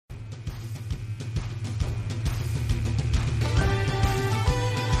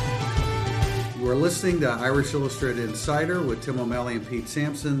You are listening to Irish Illustrated Insider with Tim O'Malley and Pete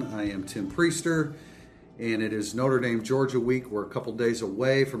Sampson. I am Tim Priester, and it is Notre Dame Georgia week. We're a couple days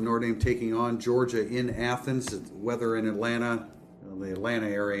away from Notre Dame taking on Georgia in Athens. The weather in Atlanta, the Atlanta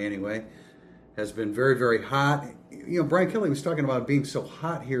area anyway, has been very, very hot. You know, Brian Kelly was talking about being so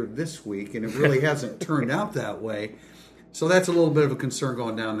hot here this week, and it really hasn't turned out that way. So that's a little bit of a concern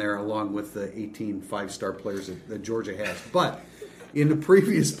going down there, along with the 18 five-star players that Georgia has. But in the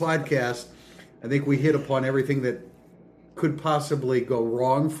previous podcast, I think we hit upon everything that could possibly go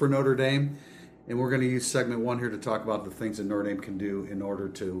wrong for Notre Dame. And we're going to use segment one here to talk about the things that Notre Dame can do in order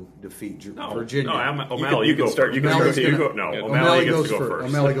to defeat Virginia. No, O'Malley, you can start. O'Malley goes first.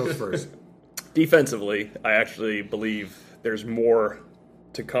 O'Malley goes first. Defensively, I actually believe there's more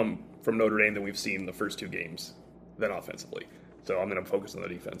to come from Notre Dame than we've seen in the first two games than offensively. So I'm going to focus on the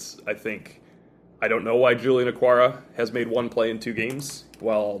defense. I don't know why Julian Okwara has made one play in two games,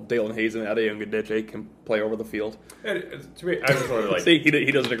 while Dalen Hayes and Ade Ogundeji can play over the field. To me, I just want to see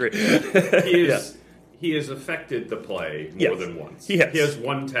he doesn't agree. He has affected the play more than once. He has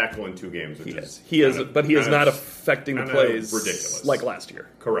one tackle in two games. He is not affecting the plays ridiculous like last year.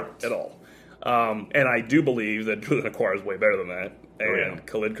 Correct at all. And I do believe that Julian Okwara is way better than that. And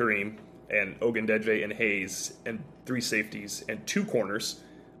Khalid Kareem and Ogundeji and Hayes and three safeties and two corners.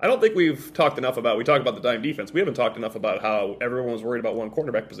 I don't think we've talked enough about. We talked about the dime defense. We haven't talked enough about how everyone was worried about one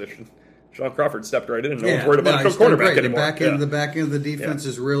cornerback position. Sean Crawford stepped right in, and no one's worried about cornerback anymore. The back end of the defense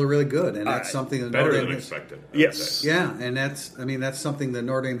is really, really good, and that's something that better Notre Dame than expected. Yes, yeah, and that's something that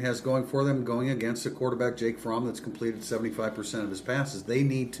Notre Dame has going for them, going against a quarterback Jake Fromm that's completed 75% of his passes. They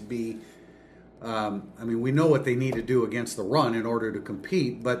need to be. We know what they need to do against the run in order to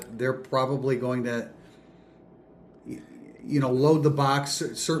compete, but they're probably going to, load the box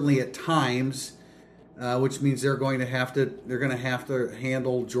certainly at times, which means they're going to have to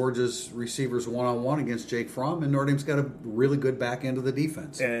handle Georgia's receivers one-on-one against Jake Fromm, and Notre Dame's got a really good back end of the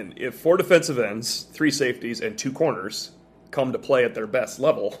defense. And if four defensive ends, three safeties, and two corners come to play at their best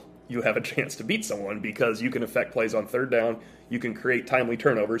level, you have a chance to beat someone because you can affect plays on third down, you can create timely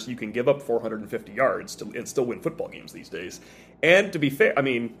turnovers, you can give up 450 yards and still win football games these days. And to be fair,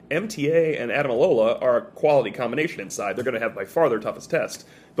 MTA and Adam Alola are a quality combination inside. They're going to have by far their toughest test.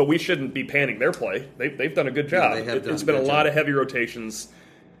 But we shouldn't be panning their play. They've done a good job. It's been a lot of heavy rotations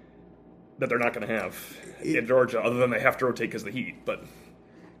that they're not going to have in Georgia, other than they have to rotate because of the heat. But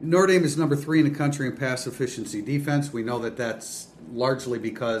Notre Dame is number 3 in the country in pass efficiency defense. We know that that's largely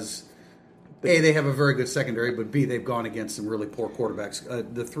because A, they have a very good secondary, but B, they've gone against some really poor quarterbacks.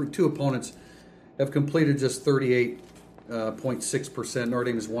 The two opponents have completed just 38.6%. Notre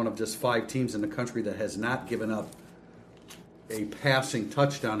Dame is one of just 5 teams in the country that has not given up a passing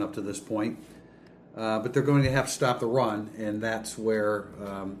touchdown up to this point. But they're going to have to stop the run, and that's where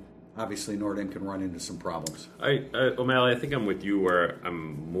obviously Notre Dame can run into some problems. O'Malley, I think I'm with you where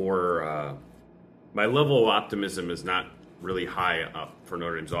I'm more my level of optimism is not really high up for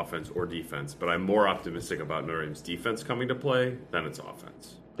Notre Dame's offense or defense, but I'm more optimistic about Notre Dame's defense coming to play than its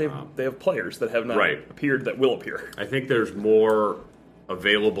offense. They have players that have not appeared that will appear. I think there's more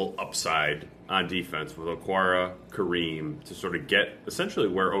available upside on defense with Okwara, Kareem, to sort of get essentially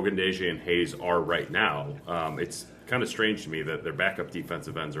where Ogundeji and Hayes are right now. It's kind of strange to me that their backup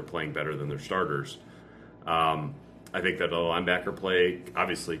defensive ends are playing better than their starters. I think that the linebacker play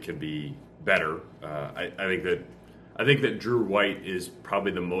obviously can be better. I think that Drew White is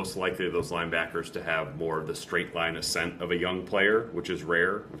probably the most likely of those linebackers to have more of the straight line ascent of a young player, which is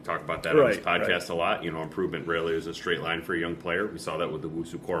rare. We've talked about that on this podcast a lot. Improvement rarely is a straight line for a young player. We saw that with the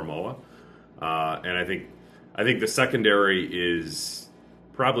Wusu Koromoa. And I think the secondary is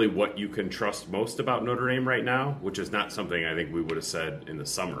probably what you can trust most about Notre Dame right now, which is not something I think we would have said in the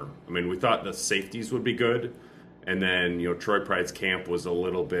summer. We thought the safeties would be good, and then Troy Pride's camp was a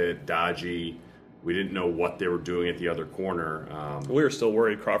little bit dodgy. We didn't know what they were doing at the other corner. We were still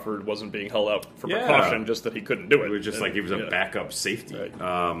worried Crawford wasn't being held out for precaution, just that he couldn't do it. It was just like he was a backup safety. Right.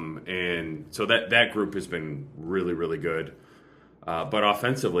 And so that group has been really, really good. But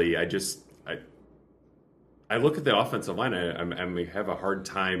offensively, I look at the offensive line, and we have a hard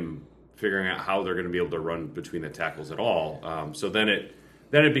time figuring out how they're going to be able to run between the tackles at all. So then it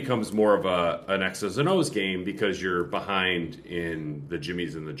becomes more of an X's and O's game because you're behind in the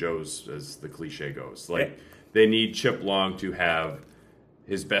Jimmies and the Joes, as the cliche goes. They need Chip Long to have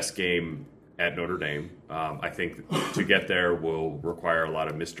his best game at Notre Dame. I think to get there will require a lot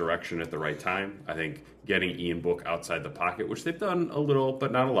of misdirection at the right time. I think getting Ian Book outside the pocket, which they've done a little,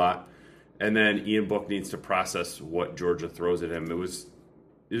 but not a lot. And then Ian Book needs to process what Georgia throws at him. It was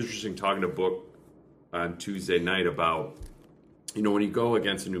interesting talking to Book on Tuesday night about when you go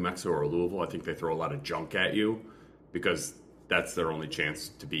against a New Mexico or a Louisville, I think they throw a lot of junk at you because that's their only chance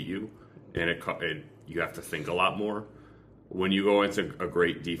to beat you, and you have to think a lot more. When you go into a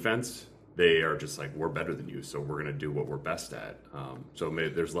great defense, they are just like, we're better than you, so we're going to do what we're best at. So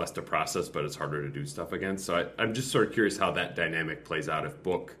maybe there's less to process, but it's harder to do stuff against. So I'm just sort of curious how that dynamic plays out if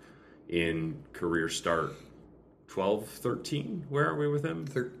Book in career start 12, 13, where are we with him?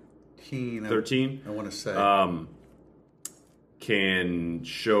 13. 13? I want to say. Can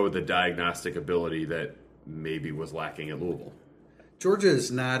show the diagnostic ability that maybe was lacking at Louisville. Georgia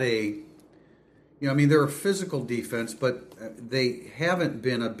is not they're a physical defense, but they haven't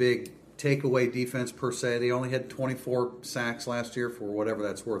been a big takeaway defense per se. They only had 24 sacks last year. For whatever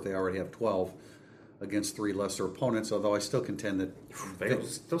that's worth, they already have 12 against 3 lesser opponents, although I still contend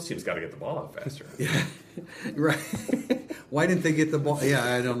that those teams got to get the ball out faster. Yeah, right. Why didn't they get the ball? Yeah,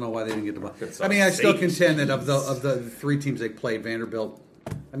 I don't know why they didn't get the ball. I mean, I still contend that of the 3 teams they played, Vanderbilt,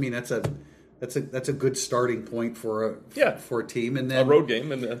 I mean, that's a good starting point for a team. And then a road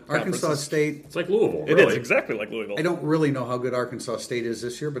game in the Arkansas State. It's like Louisville. It is exactly like Louisville. I don't really know how good Arkansas State is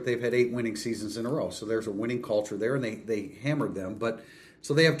this year, but they've had 8 winning seasons in a row. So there's a winning culture there, and they hammered them. But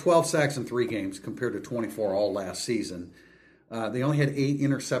so they have 12 sacks in 3 games compared to 24 all last season. They only had 8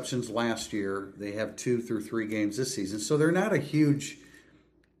 interceptions last year. They have 2 through 3 games this season. So they're not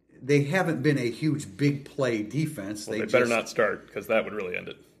they haven't been a huge big play defense. Well, they better not start because that would really end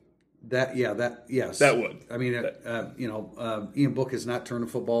it. Yes. That would. I mean, Ian Book has not turned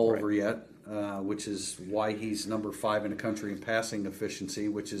the football over yet, which is why he's number 5 in the country in passing efficiency,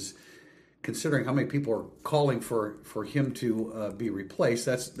 which is, considering how many people are calling for him to be replaced,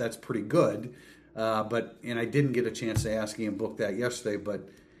 that's pretty good. And I didn't get a chance to ask Ian Book that yesterday, but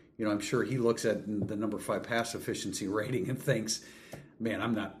I'm sure he looks at the number 5 pass efficiency rating and thinks, man,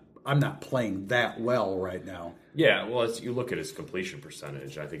 I'm not playing that well right now. Yeah, well, you look at his completion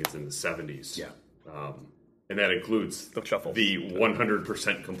percentage, I think it's in the 70s. Yeah. And that includes the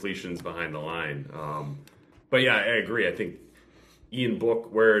 100% completions behind the line. But yeah, I agree. I think Ian Book,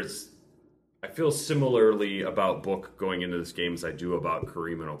 whereas I feel similarly about Book going into this game as I do about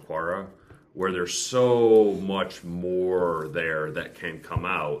Kareem and Okwara, where there's so much more there that can come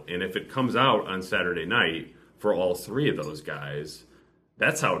out. And if it comes out on Saturday night for all 3 of those guys,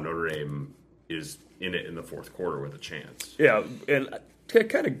 that's how Notre Dame is in it in the fourth quarter with a chance. Yeah, and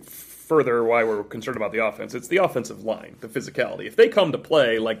kind of further why we're concerned about the offense, it's the offensive line, the physicality. If they come to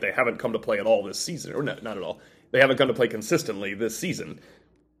play like they haven't come to play at all this season, or not at all, they haven't come to play consistently this season,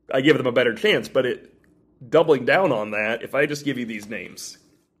 I give them a better chance. But doubling down on that, if I just give you these names,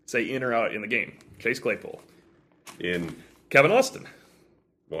 say in or out in the game, Chase Claypool. In. Kevin Austin.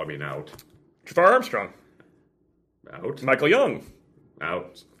 Well, I mean, out. Jafar Armstrong. Out. Michael Young.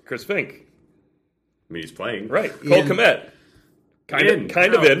 Out. Chris Fink. I mean, he's playing. Right. Cole Kmet. Kind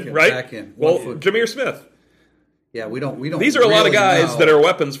of in, right? Back in. Well, Jameer Smith. Yeah, we don't. These are a lot of guys that are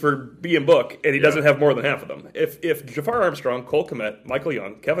weapons for being Book, and he doesn't have more than half of them. If Jafar Armstrong, Cole Kmet, Michael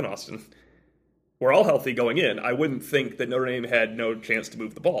Young, Kevin Austin were all healthy going in, I wouldn't think that Notre Dame had no chance to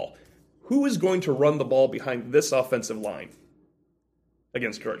move the ball. Who is going to run the ball behind this offensive line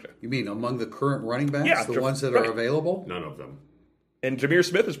against Georgia? You mean among the current running backs, Yeah, the ones that are available? None of them. And Jameer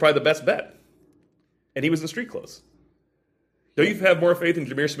Smith is probably the best bet. And he was in street clothes. Do you have more faith in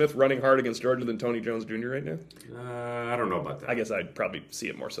Jameer Smith running hard against Georgia than Tony Jones Jr. right now? I don't know about that. I guess I'd probably see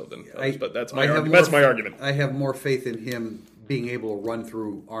it more so than others, but that's my argument. That's my argument. I have more faith in him being able to run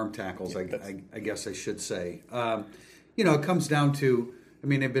through arm tackles, I guess I should say. It comes down to,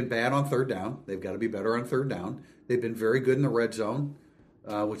 they've been bad on third down. They've got to be better on third down. They've been very good in the red zone,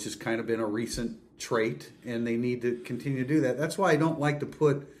 which has kind of been a recent trait, and they need to continue to do that. That's why I don't like to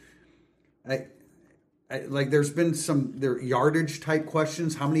put... there's been some yardage type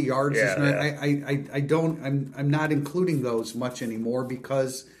questions. How many yards? I'm not including those much anymore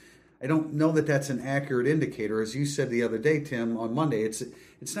because I don't know that that's an accurate indicator. As you said the other day, Tim, on Monday,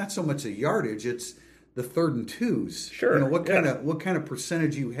 it's not so much the yardage; it's the 3rd and 2s. Sure. What kind of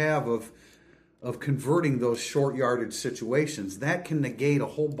percentage you have of converting those short yardage situations that can negate a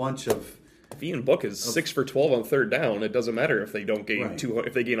whole bunch of. If Ian Book is 6 for 12 on third down, it doesn't matter if they don't gain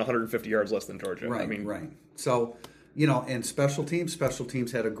if they gain 150 yards less than Georgia. Right. So, and special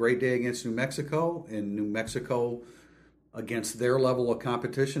teams had a great day against New Mexico, and New Mexico, against their level of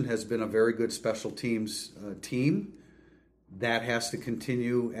competition, has been a very good special teams team. That has to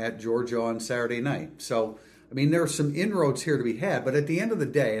continue at Georgia on Saturday night. So, there are some inroads here to be had, but at the end of the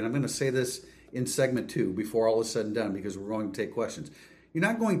day, and I'm going to say this in segment 2 before all is said and done because we're going to take questions, you're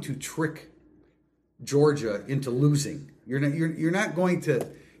not going to trick Georgia into losing. You're not going to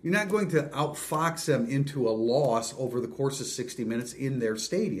You're not going to outfox them into a loss over the course of 60 minutes in their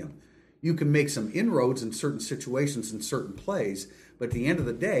stadium. You can make some inroads in certain situations and certain plays, but at the end of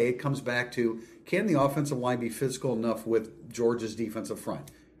the day, it comes back to, can the offensive line be physical enough with Georgia's defensive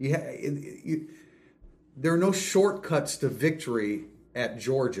front? There are no shortcuts to victory at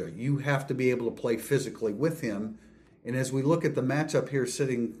Georgia. You have to be able to play physically with him. And as we look at the matchup here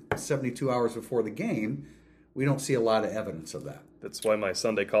sitting 72 hours before the game, we don't see a lot of evidence of that. That's why my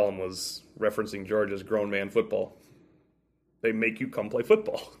Sunday column was referencing Georgia's grown man football. They make you come play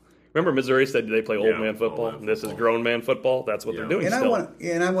football. Remember, Missouri said they play old man football, and this is grown man football. That's what they're doing. And still.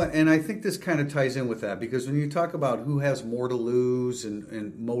 I think this kind of ties in with that, because when you talk about who has more to lose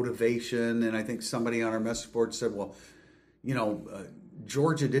and motivation, and I think somebody on our message board said, well,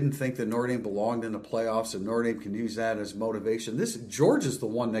 Georgia didn't think that Notre Dame belonged in the playoffs, and Notre Dame can use that as motivation. Georgia's the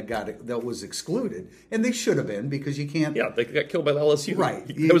one that was excluded, and they should have been, because you can't. Yeah, they got killed by LSU. Right,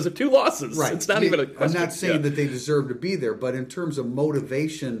 There was 2 losses. Right, it's not even a question. I'm not saying that they deserve to be there, but in terms of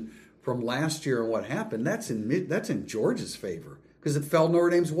motivation from last year and what happened, that's in Georgia's favor, because it fell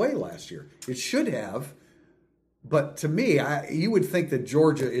Notre Dame's way last year. It should have. But to me, you would think that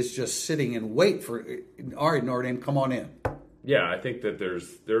Georgia is just sitting in wait for, all right, Notre Dame, come on in. Yeah, I think that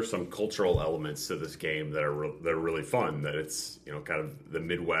there's some cultural elements to this game that are really fun. That it's kind of the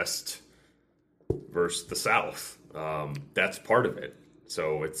Midwest versus the South. That's part of it.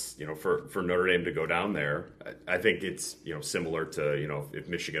 So it's for Notre Dame to go down there, I think it's similar to if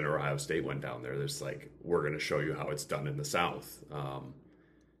Michigan or Ohio State went down there. There's we're going to show you how it's done in the South.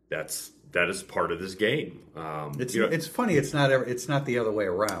 That is part of this game. It's funny. It's not the other way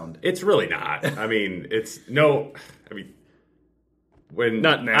around. It's really not. I mean, when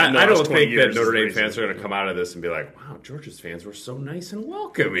not now, I don't think that years Notre Dame fans are going to come out of this and be like, "Wow, Georgia's fans were so nice and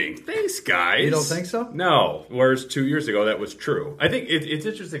welcoming. Thanks, guys." You don't think so? No. Whereas 2 years ago, that was true. I think it's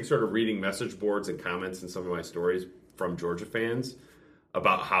interesting, sort of reading message boards and comments in some of my stories from Georgia fans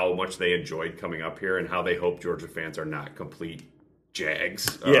about how much they enjoyed coming up here and how they hope Georgia fans are not complete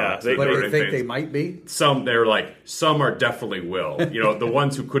jags. Yeah, but they think they might be. Some are definitely will. The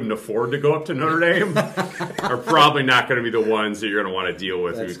ones who couldn't afford to go up to Notre Dame are probably not going to be the ones that you're going to want to deal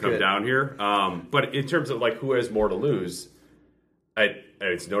with who come down here. But in terms of who has more to lose,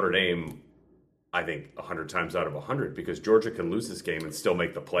 it's Notre Dame. I think 100 times out of 100, because Georgia can lose this game and still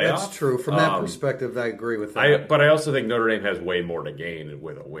make the playoffs. That's true. From that perspective, I agree with that. But I also think Notre Dame has way more to gain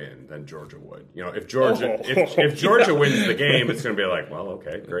with a win than Georgia would. If Georgia wins the game, it's going to be like, well,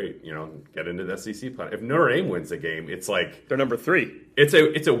 okay, great. Get into the SEC play. If Notre Dame wins the game, it's like they're number 3.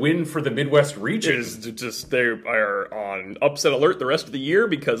 It's a win for the Midwest region. They are on upset alert the rest of the year,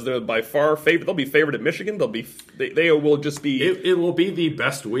 because they're by far favored. They'll be favored at Michigan. They will just be. It will be the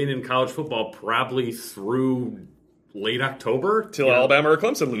best win in college football probably through late October till Alabama or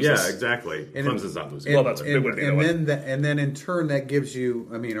Clemson loses. Yeah, exactly. Clemson's not losing. And then in turn that gives you,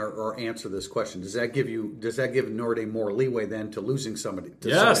 or answer this question. Does that give Notre Dame more leeway then to losing somebody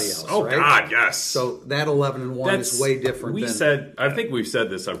else? Oh, right? God, yes. So that 11-1 is way different. I think we've said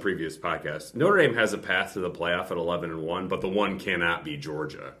this on previous podcasts. Notre Dame has a path to the playoff at 11-1, but the one cannot be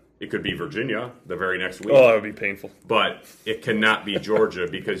Georgia. It could be Virginia the very next week. Oh, that would be painful. But it cannot be Georgia,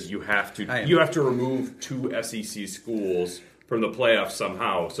 because you have to remove 2 SEC schools from the playoffs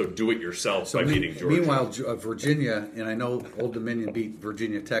somehow. So do it yourself by beating Georgia. Meanwhile, Virginia, and I know Old Dominion beat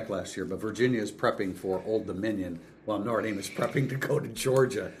Virginia Tech last year, but Virginia is prepping for Old Dominion while Notre Dame is prepping to go to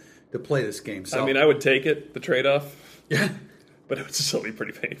Georgia to play this game. So I would take it, the trade-off. Yeah. But it would still be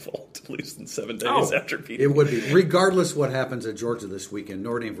pretty painful to lose in 7 days after beating. It would be. Regardless what happens at Georgia this weekend,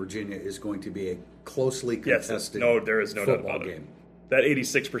 Notre Dame, Virginia is going to be a closely contested there is no doubt about game. That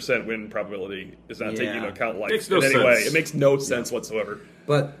 86% win probability is not taking into account life in any way. It makes no sense whatsoever.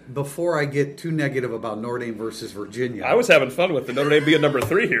 But before I get too negative about Notre Dame versus Virginia, I was having fun with the Notre Dame being number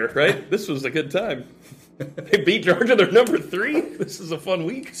 3 here, right? This was a good time. They beat Georgia. They're number 3. This is a fun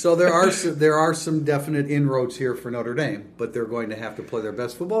week. So there are some definite inroads here for Notre Dame, but they're going to have to play their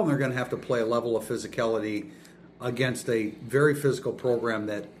best football, and they're going to have to play a level of physicality against a very physical program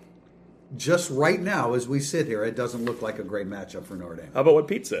that just right now, as we sit here, it doesn't look like a great matchup for Notre Dame. How about what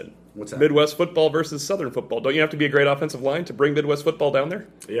Pete said? What's that? Midwest football versus Southern football. Don't you have to be a great offensive line to bring Midwest football down there?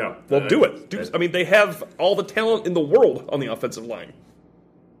 Yeah. Well, do it. They have all the talent in the world on the offensive line,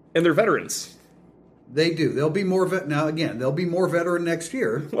 and they're veterans. They do. They'll be more they'll be more veteran next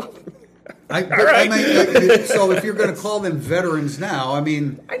year. All right. So if you're going to call them veterans now,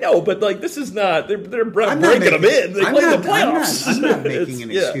 I know, but this is not. They're breaking them in. They play the playoffs. I'm not making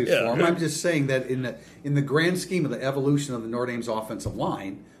an excuse for them. I'm just saying that in the grand scheme of the evolution of the Notre Dame's offensive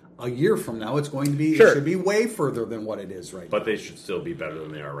line, a year from now, it's going to be, Sure. it should be way further than what it is right now. But they should still be better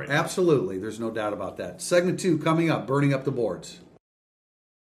than they are right now. Absolutely. There's no doubt about that. Segment 2 coming up, burning up the boards.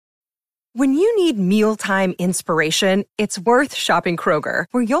 When you need mealtime inspiration, it's worth shopping Kroger,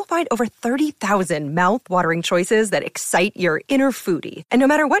 where you'll find over 30,000 mouth-watering choices that excite your inner foodie. And no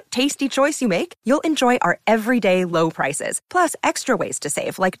matter what tasty choice you make, you'll enjoy our everyday low prices, plus extra ways to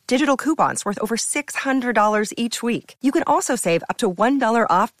save, like digital coupons worth over $600 each week. You can also save up to $1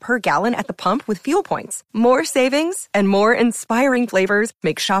 off per gallon at the pump with fuel points. More savings and more inspiring flavors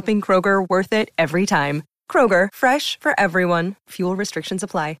make shopping Kroger worth it every time. Kroger, fresh for everyone. Fuel restrictions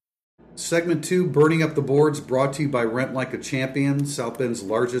apply. Segment 2, Burning Up the Boards, brought to you by Rent Like a Champion, South Bend's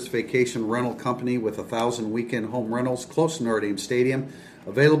largest vacation rental company with 1,000 weekend home rentals close to Notre Dame Stadium,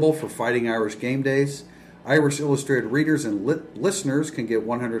 available for Fighting Irish game days. Irish Illustrated readers and listeners can get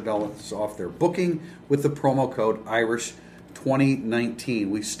 $100 off their booking with the promo code IRISH2019.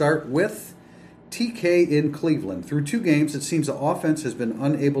 We start with TK in Cleveland. Through 2 games, it seems the offense has been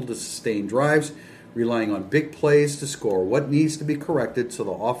unable to sustain drives, relying on big plays to score. What needs to be corrected so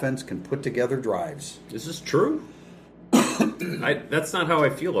the offense can put together drives? Is this true? That's not how I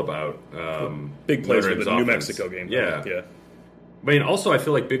feel about Big plays Notre for the Dame's New offense. Mexico game. Yeah. Yeah. I mean, also, I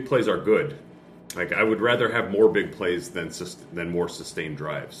feel like big plays are good. Like, I would rather have more big plays than more sustained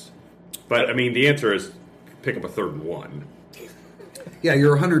drives. But, I mean, the answer is pick up a 3rd and 1. Yeah,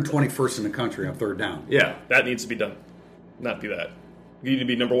 you're 121st in the country on 3rd down. Yeah. That needs to be done. Not be that. You need to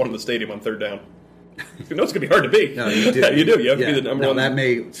be number 1 in the stadium on 3rd down. You know it's going to be hard to beat. No, you do. You do. You have to be the number now, 1. that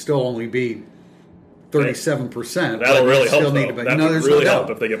may still only be 37%. That'll really help, Need though. to, That no, would there's really no help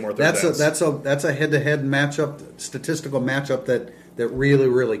doubt. if they get more third that's downs. That's a head-to-head matchup, statistical matchup that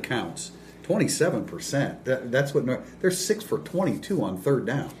really counts. 27%. That's what they're 6 for 22 on 3rd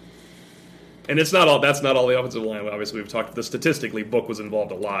down. And it's not all. That's not all the offensive line. Obviously, we've talked. Statistically, Book was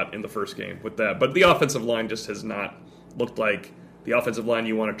involved a lot in the first game with that. But the offensive line just has not looked like the offensive line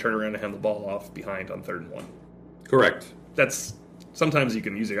you want to turn around and hand the ball off behind on 3rd and 1. Correct. That's sometimes you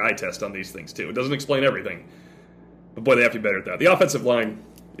can use your eye test on these things too. It doesn't explain everything, but boy, they have to be better at that. The offensive line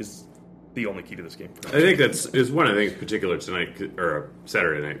is the only key to this game. I think is one of the things particular tonight, or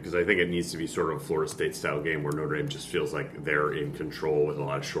Saturday night, because I think it needs to be sort of a Florida State style game where Notre Dame just feels like they're in control with a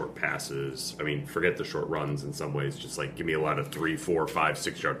lot of short passes. I mean, forget the short runs in some ways. Just like give me a lot of 3, 4, 5,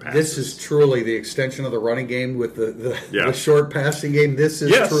 6 yard passes. This is truly the extension of the running game with the Yeah. short passing game. This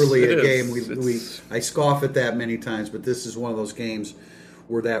is Yes, truly it a is. game. I scoff at that many times, but this is one of those games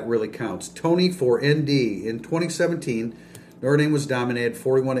where that really counts. Tony for ND. In 2017, Notre Dame was dominated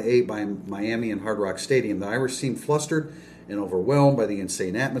 41-8 by Miami in Hard Rock Stadium. The Irish seemed flustered and overwhelmed by the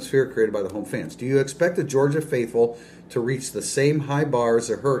insane atmosphere created by the home fans. Do you expect the Georgia faithful to reach the same high bar as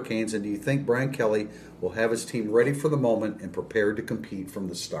the Hurricanes, and do you think Brian Kelly will have his team ready for the moment and prepared to compete from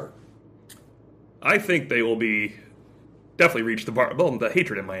the start? I think they will be definitely reach the bar. Well, the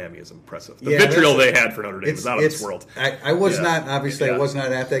hatred in Miami is impressive. The Yeah, vitriol that's- they had for Notre Dame is out of this world. I was Yeah. not, obviously, I Yeah. was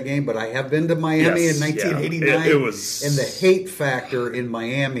not at that game, but I have been to Miami Yes, in 1989. yeah. It was- and the hate factor in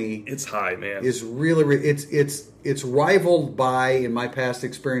Miami It's high, man. is really, it's rivaled by, in my past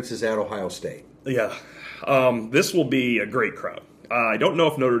experiences, at Ohio State. Yeah. This will be a great crowd. I don't know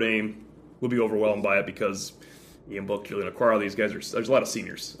if Notre Dame will be overwhelmed by it because Ian Book, Julian Aquara, these guys there's a lot of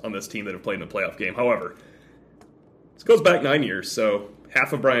seniors on this team that have played in a playoff game. However, this goes back 9 years, so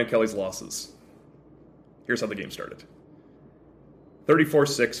half of Brian Kelly's losses. Here's how the game started.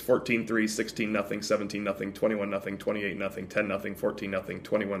 34-6, 14-3, 16-0, 17-0, 21-0, 28-0, 10-0, 14-0,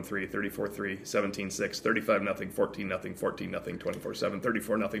 21-3, 34-3, 17-6, 35-0, 14-0, 14-0, 24-7,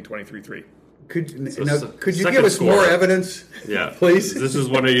 34-0, 23-3. Could you second give us score. more evidence? Yeah, please. This is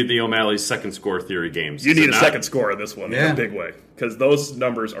one of the O'Malley's second score theory games. You Is need it a not? second score in this one in Yeah. a big way because those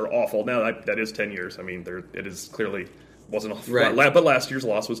numbers are awful. Now that is 10 years. I mean, it is clearly wasn't awful. Right. But last year's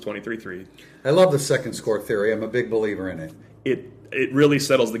loss was 23-3. I love the second score theory. I'm a big believer in it. It really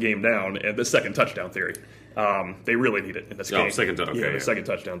settles the game down. And the second touchdown theory, they really need it in this Oh, game. second okay, the yeah. second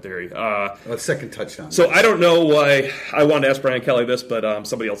touchdown theory. Second touchdown. So I don't know why I wanted to ask Brian Kelly this, but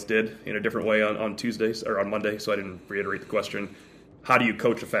somebody else did in a different way on Tuesdays or on Monday, so I didn't reiterate the question. How do you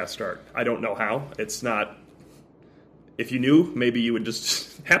coach a fast start? I don't know how. It's not. If you knew, maybe you would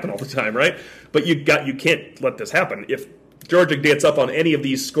just happen all the time, right? But you can't let this happen. If Georgia gets up on any of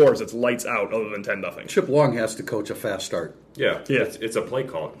these scores, it's lights out other than 10-0. Chip Long has to coach a fast start. Yeah. Yeah. It's a play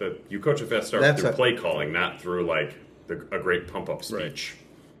call. You coach a fast start That's through a- play calling, not through like a great pump up speech.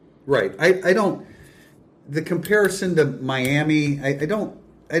 Right. I don't. The comparison to Miami, I don't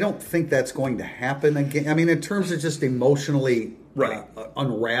think that's going to happen again. I mean, in terms of just emotionally Right.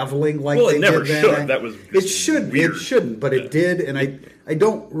 Unraveling like Well, they it never did should. then. That was it just should. weird. It shouldn't, but it did, and I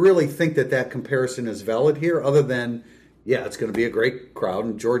don't really think that comparison is valid here. Other than, yeah, it's going to be a great crowd,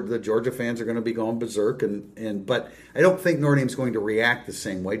 and the Georgia fans are going to be going berserk, but I don't think Notre Dame's going to react the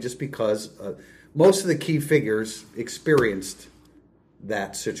same way, just because most of the key figures experienced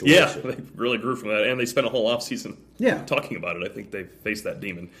that situation. Yeah, they really grew from that, and they spent a whole offseason talking about it. I think they faced that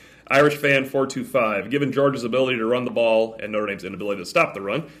demon. Irish fan 425, given Georgia's ability to run the ball and Notre Dame's inability to stop the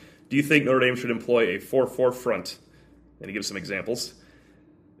run, do you think Notre Dame should employ a 4-4 front? And he gives some examples,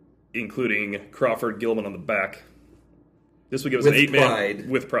 including Crawford, Gilman on the back. This would give us an 8-man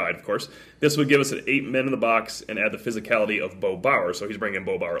with pride, of course. This would give us an 8 men in the box and add the physicality of Bo Bauer. So he's bringing in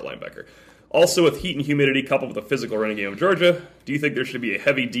Bo Bauer at linebacker. Also, with heat and humidity coupled with a physical running game of Georgia, do you think there should be a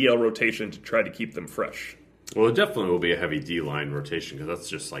heavy DL rotation to try to keep them fresh? Well, it definitely will be a heavy D-line rotation because that's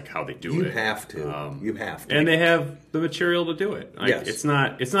just like how they do it. You have to. You have to. And they have the material to do it. Like, yes. It's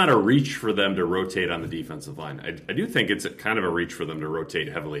not a reach for them to rotate on the defensive line. I do think it's kind of a reach for them to rotate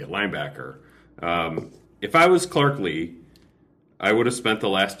heavily at linebacker. If I was Clark Lee, I would have spent the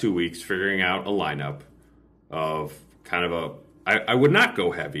last 2 weeks figuring out a lineup of kind of I would not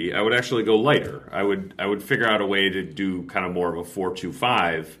go heavy. I would actually go lighter. I would figure out a way to do kind of more of a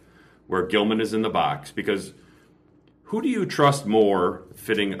 4-2-5 where Gilman is in the box, because who do you trust more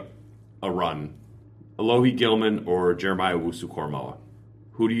fitting a run? Alohi Gilman or Jeremiah Owusu-Koramoah?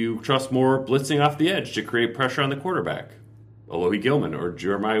 Who do you trust more blitzing off the edge to create pressure on the quarterback? Alohi Gilman or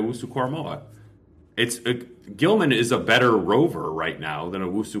Jeremiah Owusu-Koramoah? Gilman is a better rover right now than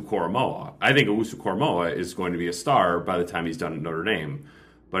Owusu-Koramoah. I think Owusu-Koramoah is going to be a star by the time he's done at Notre Dame.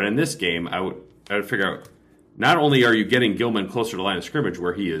 But in this game, I would figure out, not only are you getting Gilman closer to the line of scrimmage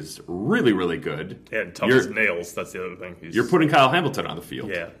where he is really, really good. And tough as nails, that's the other thing. You're putting Kyle Hamilton on the field.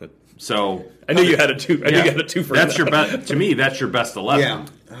 Yeah. So I knew you had a two. I knew you had a two for that's that. To me, that's your best 11. Yeah.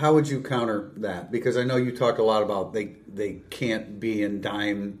 How would you counter that? Because I know you talked a lot about they can't be in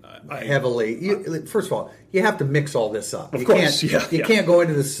dime heavily. First of all, you have to mix all this up. Of course, you can't go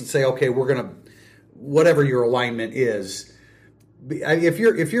into this and say, okay, we're going to whatever your alignment is. If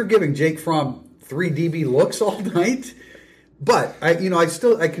you're giving Jake Fromm 3 DB looks all night, but I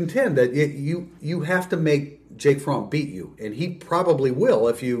contend that you have to make Jake Fromm beat you, and he probably will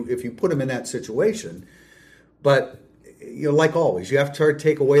if you put him in that situation. But like always, you have to try to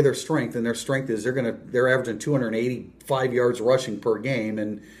take away their strength, and their strength is they're averaging 285 yards rushing per game,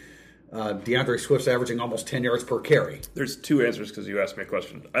 and DeAndre Swift's averaging almost 10 yards per carry. There's 2 answers because you asked me a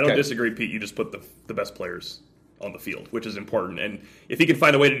question. I don't disagree, Pete. You just put the best players on the field, which is important, and if he can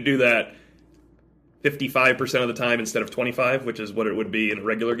find a way to do that 55% of the time instead of 25, which is what it would be in a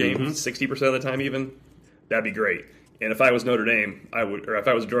regular game, 60% of the time even, that'd be great. And if I was Notre Dame, if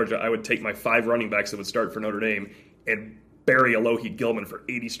I was Georgia, I would take my 5 running backs that would start for Notre Dame and bury Alohi Gilman for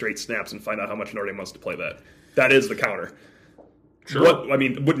 80 straight snaps and find out how much Notre Dame wants to play that. That is the counter. Sure.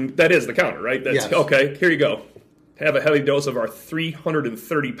 That is the counter, right? That's yes. Okay, here you go. Have a heavy dose of our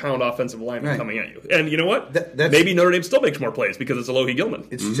 330-pound offensive lineman coming at you. And you know what? Maybe Notre Dame still makes more plays because it's Alohi Gilman.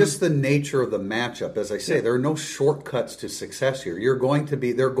 It's just the nature of the matchup. As I say, there are no shortcuts to success here. They're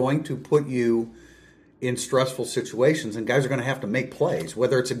going to put you in stressful situations, and guys are going to have to make plays,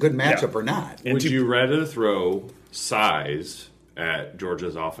 whether it's a good matchup or not. Would you rather throw size at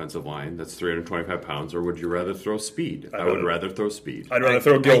Georgia's offensive line that's 325 pounds, or would you rather throw speed? I would rather throw speed. I'd rather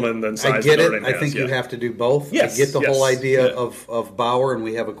throw Gilman than size. I get it. I think you have to do both. Yes, I get the whole idea of Bauer, and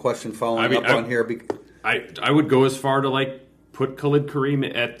we have a question following up on here. I would go as far to put Khalid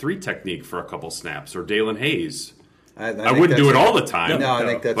Kareem at 3 technique for a couple snaps, or Dalen Hayes. I wouldn't do it all the time. No, I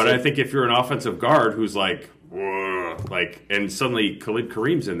think that's But I think if you're an offensive guard who's and suddenly Khalid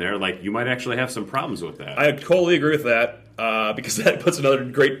Kareem's in there, you might actually have some problems with that. I totally agree with that because that puts another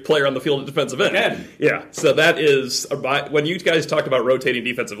great player on the field at defensive end. Again. Yeah, so that is when you guys talked about rotating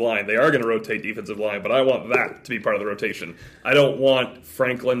defensive line, they are going to rotate defensive line, but I want that to be part of the rotation. I don't want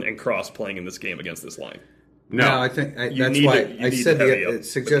Franklin and Cross playing in this game against this line. No, I think that's why I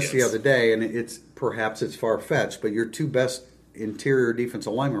suggested the other day, and perhaps it's far-fetched, but your 2 best interior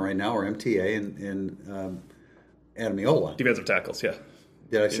defensive linemen right now are MTA and Adamiola. Defensive tackles, yeah.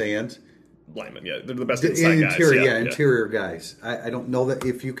 Did I say ends? Linemen, yeah. They're the best inside guys. Interior guys. I don't know that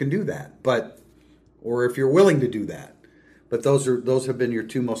if you can do that, or if you're willing to do that. But those have been your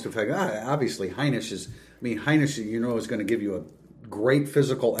 2 most effective. Obviously, Heinisch is going to give you a great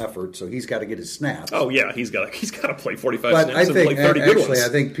physical effort, so he's got to get his snaps. Oh yeah, he's got to play 45 but snaps and play 30 good ones. I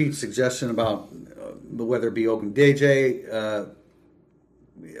think Pete's suggestion about whether it be Ogundeji,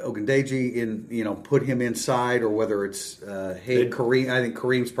 Ogundeji put him inside, or whether it's Kareem. I think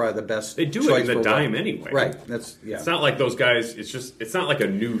Kareem's probably the best. They do choice it in the for dime what, anyway. Right. It's not like those guys. It's not like a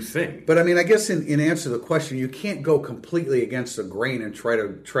new thing. But I mean, I guess in answer to the question, you can't go completely against the grain and try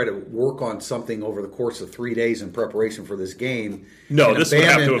to work on something over the course of 3 days in preparation for this game. No, this would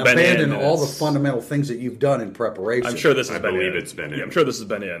have to have been abandon in. all the fundamental things that you've done in preparation. I'm sure this has I been believe in. it's been in. Yeah, I'm sure this has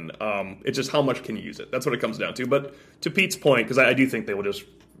been in. It's just how much can you use it? That's what it comes down to. But to Pete's point, because I do think they will just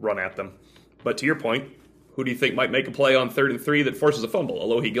run at them. But to your point, who do you think might make a play on 3rd and 3 that forces a fumble?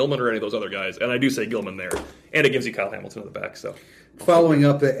 Alohi Gilman or any of those other guys? And I do say Gilman there. And it gives you Kyle Hamilton in the back. So, following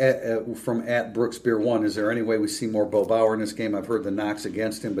up from at Brooks Beer 1, is there any way we see more Bo Bauer in this game? I've heard the knocks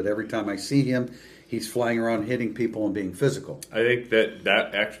against him, but every time I see him, he's flying around hitting people and being physical. I think that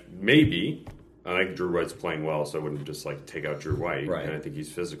actually maybe. I think Drew White's playing well, so I wouldn't just take out Drew White. Right. And I think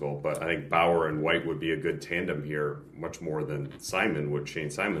he's physical, but I think Bauer and White would be a good tandem here, much more than Shane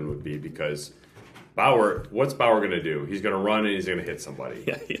Simon would be, because what's Bauer going to do? He's going to run and he's going to hit somebody.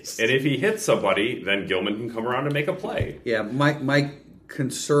 yeah, yes. And if he hits somebody, then Gilman can come around and make a play. Yeah, my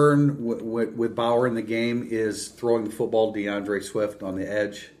concern with Bauer in the game is throwing the football to DeAndre Swift on the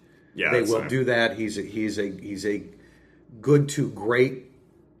edge. Yeah, they will do that. He's a good to great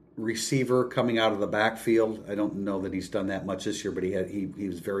receiver coming out of the backfield. I don't know that he's done that much this year, but he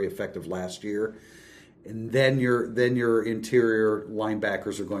was very effective last year. And then your interior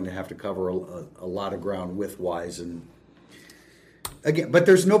linebackers are going to have to cover a lot of ground width-wise, and again, but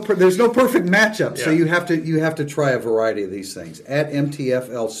there's no perfect matchup, so you have to try a variety of these things. At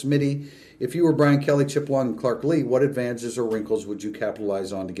MTFL Smitty, if you were Brian Kelly, Chip Long, and Clark Lee, what advantages or wrinkles would you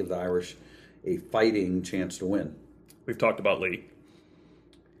capitalize on to give the Irish a fighting chance to win? We've talked about Lee.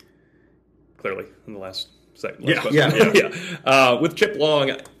 Clearly, in the last question. With Chip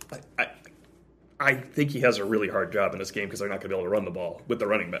Long, I think he has a really hard job in this game because they're not going to be able to run the ball with the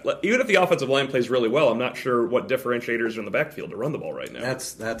running back. Even if the offensive line plays really well, I'm not sure what differentiators are in the backfield to run the ball right now.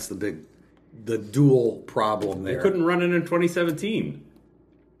 That's the dual problem there. They couldn't run it in 2017.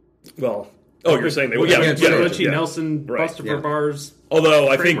 Well, you're saying they would? Richie Nelson, right. Christopher Bars. Although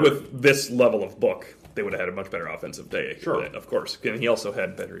I Kramer. think with this level of book, they would have had a much better offensive day. Sure. Of course. And he also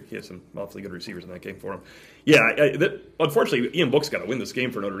had some awfully good receivers in that game for him. Yeah, unfortunately, Ian Book's got to win this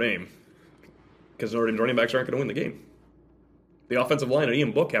game for Notre Dame because Notre Dame's running backs aren't going to win the game. The offensive line and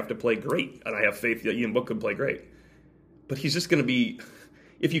Ian Book have to play great, and I have faith that Ian Book could play great. But he's just going to be,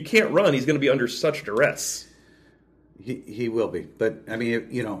 if you can't run, he's going to be under such duress. He will be. But, I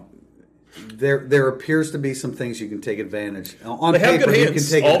mean, there appears to be some things you can take advantage. On They have paper, good you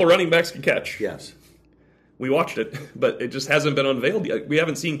hands. can take All the running backs can catch. Yes. We watched it, but it just hasn't been unveiled yet. We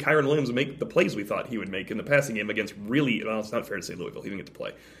haven't seen Kyron Williams make the plays we thought he would make in the passing game against it's not fair to say Louisville. He didn't get to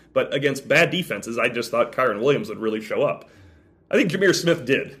play. But against bad defenses, I just thought Kyron Williams would really show up. I think Jameer Smith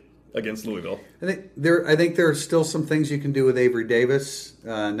did against Louisville. I think there are still some things you can do with Avery Davis,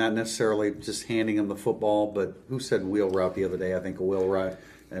 not necessarily just handing him the football, but who said wheel route the other day? I think a wheel route.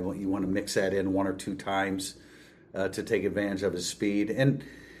 And you want to mix that in one or two times to take advantage of his speed. And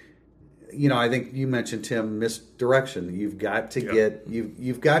I think you mentioned, Tim, misdirection. You've got to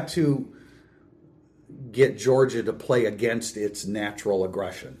get Georgia to play against its natural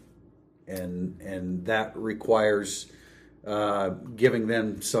aggression, and that requires giving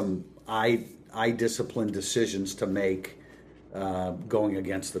them some eye discipline decisions to make going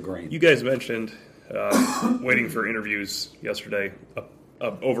against the grain. You guys mentioned waiting for interviews yesterday.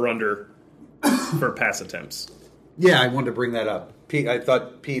 Over-under for pass attempts. Yeah, I wanted to bring that up. Pete, I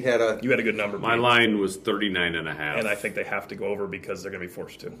thought Pete had a... You had a good number. My line was 39.5. And I think they have to go over because they're going to be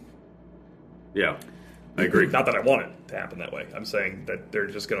forced to. Yeah, I agree. Not that I want it to happen that way. I'm saying that they're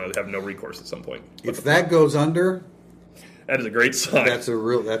just going to have no recourse at some point. If that goes under... That is a great sign. That's a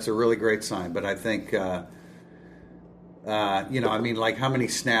really great sign. But I think, how many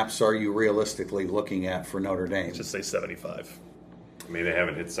snaps are you realistically looking at for Notre Dame? Just say 75. I mean, they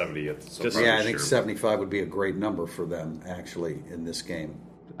haven't hit 70 yet. So I think 75 would be a great number for them, actually, in this game.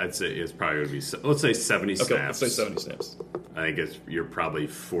 I'd say it's probably going to be, let's say 70 snaps. Okay, let's say 70 snaps. I think you're probably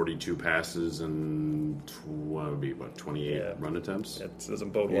 42 passes and 28 run attempts? That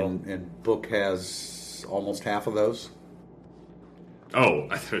doesn't bode well. And Book has almost half of those. Oh,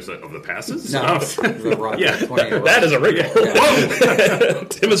 I thought it was of the passes? No, the run, yeah, that is a wrinkle. Whoa!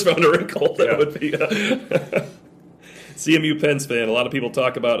 Tim has found a wrinkle. That would be... CMU Pens fan, a lot of people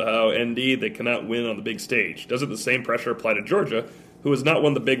talk about how ND, they cannot win on the big stage. Doesn't the same pressure apply to Georgia, who has not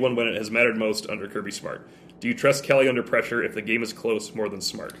won the big one when it has mattered most under Kirby Smart? Do you trust Kelly under pressure if the game is close more than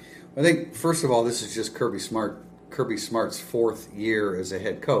Smart? I think, first of all, this is just Kirby Smart's fourth year as a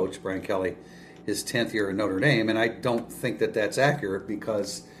head coach. Brian Kelly, his 10th year at Notre Dame, and I don't think that that's accurate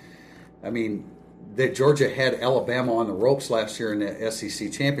because I mean, that Georgia had Alabama on the ropes last year in the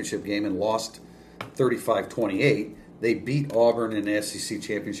SEC championship game and lost 35-28. They beat Auburn in the SEC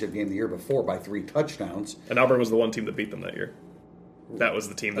championship game the year before by 3 touchdowns. And Auburn was the one team that beat them that year. That was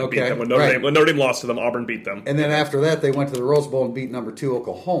the team that beat Okay, them. When right. Notre Dame lost to them, Auburn beat them. And then after that, they went to the Rose Bowl and beat number 2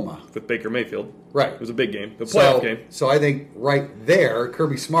 Oklahoma. With Baker Mayfield. Right. It was a big game. The playoff game. So I think right there,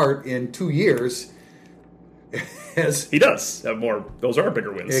 Kirby Smart in 2 years has... He does have more. Those are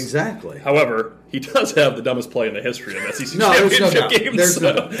bigger wins. Exactly. However, he does have the dumbest play in the history of SEC No, there's no championship doubt. games. There's no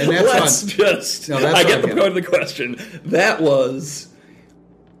So doubt. And that's let's on- just... No, that's I get on the him. point of the question. That was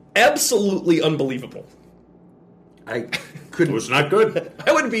absolutely unbelievable. I It couldn't... was not good.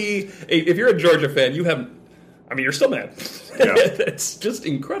 I would be... If you're a Georgia fan, you haven't... I mean, you're still mad. Yeah. It's just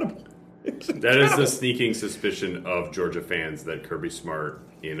incredible. It's That is incredible. the sneaking suspicion of Georgia fans that Kirby Smart,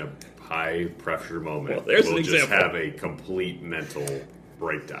 in a high pressure moment, Well, there's will an just example. have a complete mental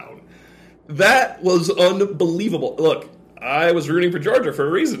breakdown. That was unbelievable. Look, I was rooting for Georgia for a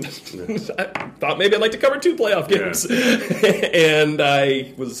reason. I thought maybe I'd like to cover 2 playoff games. And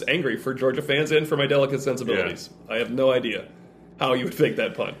I was angry for Georgia fans and for my delicate sensibilities. I have no idea how you would fake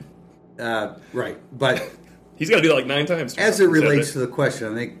that punt. Right. But He's got to do that like 9 times. as it relates to the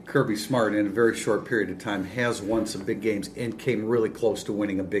question, I think Kirby Smart, in a very short period of time, has won some big games and came really close to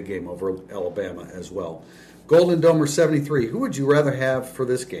winning a big game over Alabama as well. Golden Domer 73. Who would you rather have for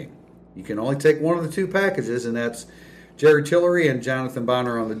this game? You can only take one of the 2 packages, and that's Jerry Tillery and Jonathan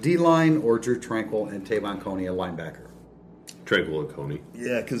Bonner on the D-line, or Drew Tranquil and Tavon Coney, a linebacker. Tranquil and Coney.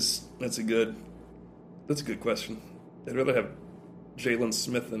 Yeah, because that's a good question. I'd rather have Jalen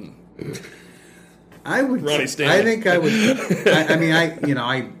Smith and I would. Ronnie Stanley. I think I would.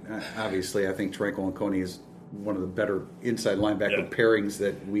 I obviously I think Tranquil and Coney is one of the better inside linebacker pairings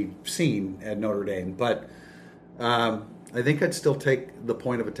that we've seen at Notre Dame. But I think I'd still take the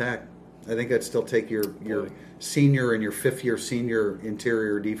point of attack. I think I'd still take your senior and your 5th-year senior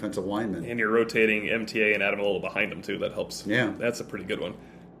interior defensive lineman. And you're rotating MTA and Adam Alola behind him, too. That helps. Yeah. That's a pretty good one.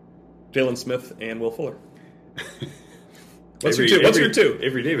 Jalen Smith and Will Fuller. What's your 2?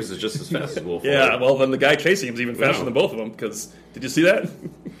 Avery Davis is just as fast as Will Fuller. Yeah, well, then the guy chasing him is even faster Wow. than both of them, because did you see that?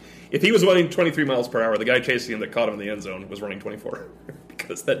 If he was running 23 miles per hour, the guy chasing him that caught him in the end zone was running 24,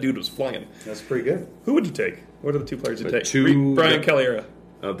 because that dude was flying. That's pretty good. Who would you take? What are the 2 players you'd take? 2 Brian Kelly era.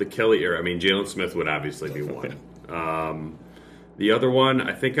 Of the Kelly era, I mean, Jalen Smith would obviously be one. The other one,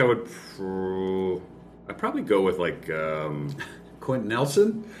 I think I would... I'd probably go with, like... Quentin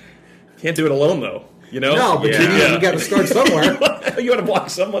Nelson? Can't do it alone, though. You know? No, but Yeah. you got to start somewhere. You want to block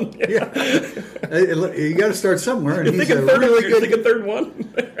someone? Yeah. You got to start somewhere. And You're he's thinking a third, really you're good. thinking third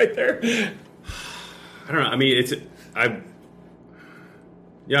one right there. I don't know. I mean, I'd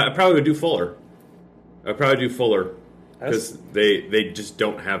probably would do Fuller. I'd probably do Fuller because they just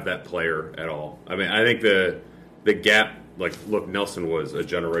don't have that player at all. I mean, I think the gap, like, look, Nelson was a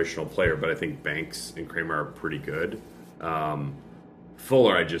generational player, but I think Banks and Kramer are pretty good.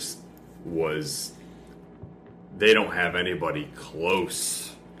 Fuller, I just was... They don't have anybody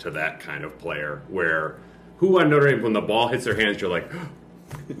close to that kind of player where who on Notre Dame, when the ball hits their hands, you're like,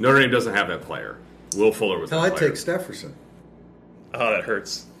 Notre Dame doesn't have that player. Will Fuller was that I'd player. take Stefferson, Oh, that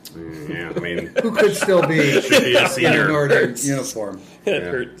hurts. Yeah, I mean, who could still be should be a in a senior. Notre Dame uniform. It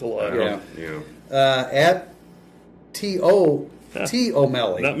hurts a lot. Yeah. You know. At T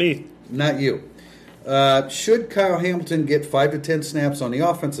O'Malley. Not me. Not you. Should Kyle Hamilton get 5 to 10 snaps on the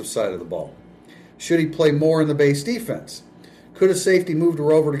offensive side of the ball? Should he play more in the base defense? Could a safety move to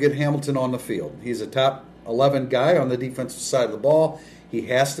Rover to get Hamilton on the field? He's a top 11 guy on the defensive side of the ball. He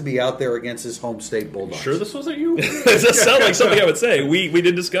has to be out there against his home state Bulldogs. Sure, this wasn't you. Does that sound like something I would say? We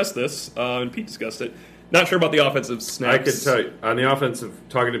did discuss this, and Pete discussed it. Not sure about the offensive snaps. I could tell you, on the offensive,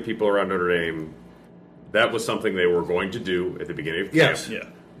 talking to people around Notre Dame, that was something they were going to do at the beginning of camp. Yes. Yeah.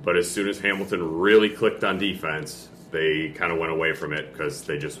 But as soon as Hamilton really clicked on defense, they kind of went away from it because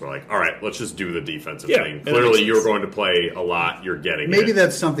they just were like, all right, let's just do the defensive Yeah, thing. and it Clearly, makes you're sense. going to play a lot. You're getting Maybe it.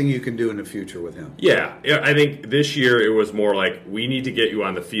 that's something you can do in the future with him. Yeah, I think this year it was more like, we need to get you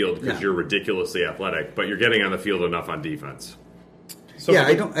on the field because Yeah. you're ridiculously athletic, but you're getting on the field enough on defense. So Yeah,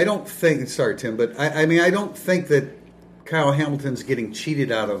 I don't think. Sorry, Tim, but I mean, I don't think that Kyle Hamilton's getting cheated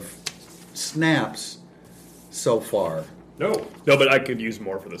out of snaps so far. No. No, but I could use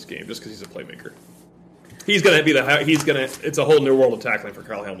more for this game just because he's a playmaker. He's gonna be It's a whole new world of tackling for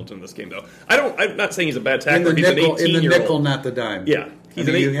Kyle Hamilton in this game, though. I'm not saying he's a bad In tackler. the He's nickel, an 18-year-old. in the nickel, not the dime. Yeah, he's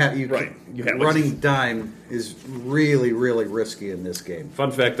I mean, right. You have running dime is really, really risky in this game.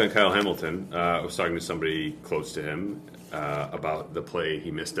 Fun fact on Kyle Hamilton, I was talking to somebody close to him about the play he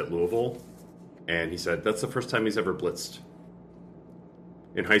missed at Louisville, and he said that's the first time he's ever blitzed.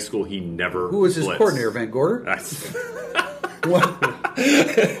 In high school, he never Who was his blitzed. coordinator, Van Gorder? What?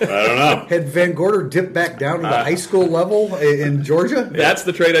 I don't know. Had Van Gorder dipped back down to the high school level in Georgia? That's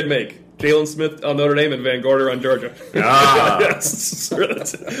the trade I'd make. Jalen Smith on Notre Dame and Van Gorder on Georgia.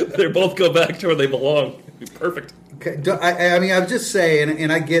 They both go back to where they belong. Perfect. Okay. I mean, I'm just saying,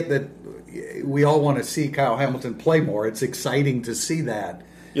 and I get that we all want to see Kyle Hamilton play more. It's exciting to see that.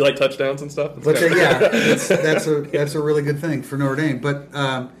 You like touchdowns and stuff? But that's a really good thing for Notre Dame. But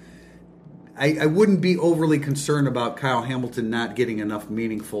I wouldn't be overly concerned about Kyle Hamilton not getting enough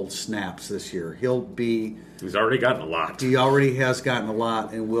meaningful snaps this year. He's already gotten a lot. He already has gotten a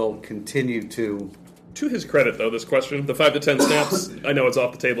lot and will continue to. To his credit, though, this question, the 5 to 10 snaps, I know it's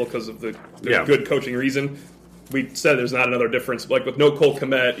off the table because of the good coaching reason. We said there's not another difference. Like with no Cole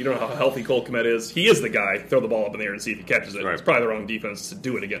Kmet, you don't know how healthy Cole Kmet is. He is the guy. Throw the ball up in the air and see if he catches it. Right. It's probably the wrong defense to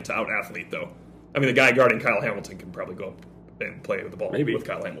do it against to out-athlete, though. I mean, the guy guarding Kyle Hamilton can probably go up and play with the ball with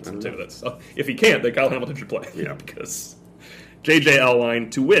Kyle Hamilton, too. If he can't, then Kyle Hamilton should play. Yeah. Because JJ line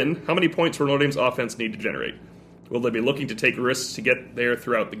to win, how many points will Notre Dame's offense need to generate? Will they be looking to take risks to get there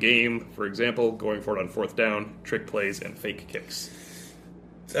throughout the game? For example, going for it on fourth down, trick plays, and fake kicks.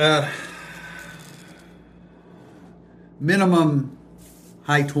 Minimum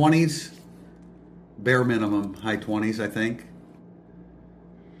high 20s, bare minimum high 20s, I think.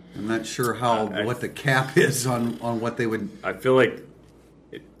 I'm not sure what the cap is on what they would. I feel like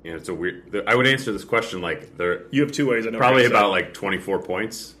it's a weird. I would answer this question like you have two ways. I know probably about like 24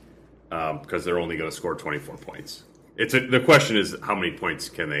 points because they're only going to score 24 points. The question is how many points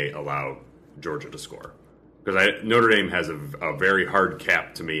can they allow Georgia to score? Because Notre Dame has a very hard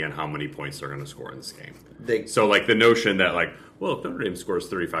cap to me on how many points they're going to score in this game. So, like, the notion that, like, well, if Notre Dame scores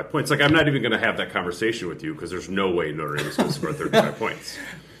 35 points, like, I'm not even going to have that conversation with you because there's no way Notre Dame is going to score 35 points.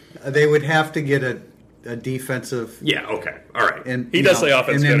 They would have to get a defensive. Yeah, okay. All right. And he does say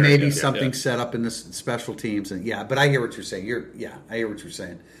offense. And then maybe something set up in the special teams. And but I hear what you're saying. I hear what you're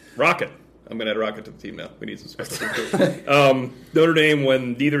saying. Rocket. I'm going to add Rocket to the team now. We need some special teams. Notre Dame,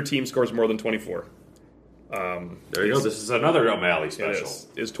 when neither team scores more than 24. There you go. This is another O'Malley special.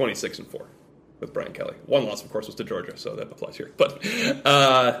 Is 26-4 with Brian Kelly. One loss, of course, was to Georgia, so that applies here. But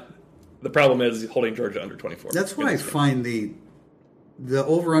the problem is holding Georgia under 24. That's why I find the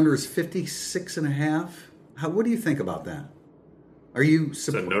over-under is 56.5. What do you think about that? Are you? It's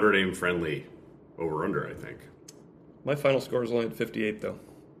a Notre Dame friendly over/under, I think. My final score is only at 58, though.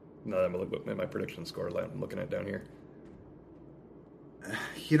 No, I'm looking at my prediction score. I'm looking at down here.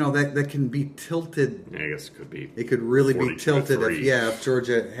 You know, that can be tilted. Yeah, I guess it could be. It could really be tilted if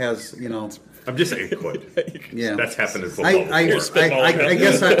Georgia has, I'm just saying it could. Yeah. That's happened in football I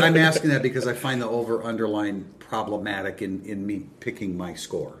guess I'm asking that because I find the over-underline problematic in me picking my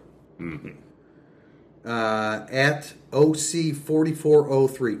score. Mm-hmm. At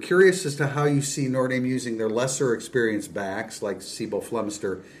OC4403, curious as to how you see Notre Dame using their lesser experienced backs like Sebo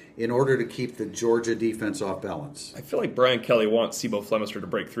Flemister in order to keep the Georgia defense off balance. I feel like Brian Kelly wants Sebo Flemister to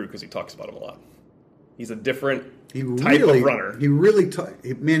break through because he talks about him a lot. He's a different type of runner. He really,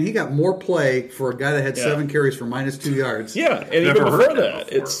 he got more play for a guy that had 7 carries for -2 yards. Yeah, and even before that,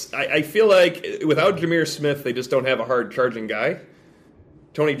 I feel like without Jameer Smith, they just don't have a hard charging guy.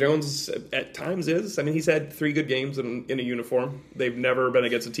 Tony Jones at times is. I mean, he's had 3 good games in a uniform. They've never been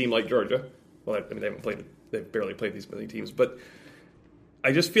against a team like Georgia. Well, I mean, they've barely played these many teams, but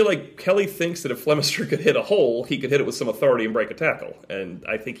I just feel like Kelly thinks that if Flemister could hit a hole, he could hit it with some authority and break a tackle. And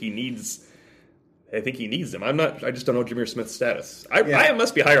I think he needs them. I just don't know Jameer Smith's status. I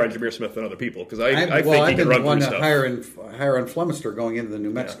must be higher on Jameer Smith than other people because I think he can run through stuff. Higher on Flemister going into the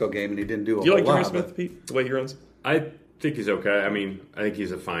New Mexico game, and he didn't do a whole lot. Do you like Jameer Smith, Pete, the way he runs? I think he's okay. I mean, I think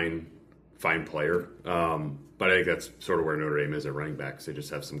he's a fine player. But I think that's sort of where Notre Dame is at running backs. They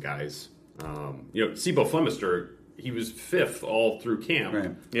just have some guys. Sebo Flemister, he was 5th all through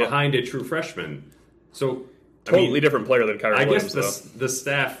camp behind a true freshman. So totally different player than Kyron Williams. I guess the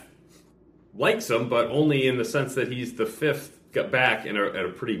staff likes him, but only in the sense that he's the 5th back at a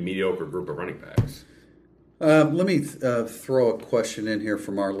pretty mediocre group of running backs. Let me throw a question in here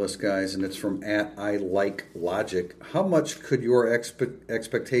from our list, guys, and it's from @ILikeLogic. How much could your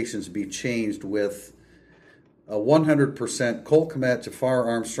expectations be changed with a 100% Cole Kmet, Jafar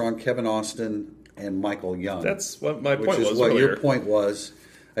Armstrong, Kevin Austin, and Michael Young? That's what my point was. Which is what earlier. your point was.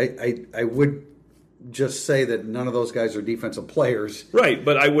 I would just say that none of those guys are defensive players. Right,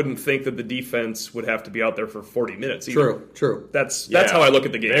 but I wouldn't think that the defense would have to be out there for 40 minutes either. True. That's how I look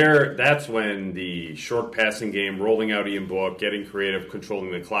at the game. That's when the short passing game, rolling out Ian Book, getting creative,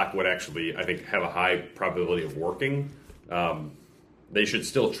 controlling the clock would actually, I think, have a high probability of working. they should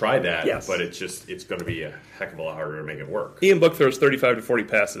still try that. Yes. But it's going to be a heck of a lot harder to make it work. Ian Book throws 35 to 40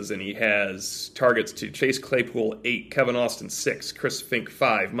 passes, and he has targets to Chase Claypool 8, Kevin Austin 6, Chris Fink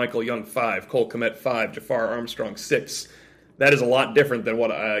 5, Michael Young 5, Cole Kmet 5, Jafar Armstrong 6. That is a lot different than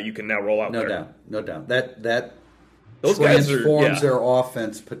what you can now roll out there. No doubt. That Those guys transforms their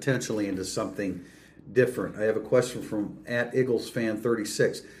offense potentially into something different. I have a question from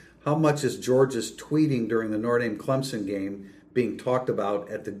 @EaglesFan36. How much is Georgia's tweeting during the Notre Dame-Clemson game being talked about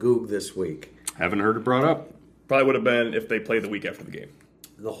at the Goog this week? Haven't heard it brought up. Probably would have been if they played the week after the game.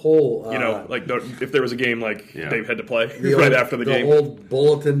 The whole... if there was a game they had to play after the game. The old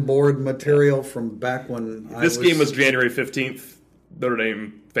bulletin board material from back when This game was January 15th. Notre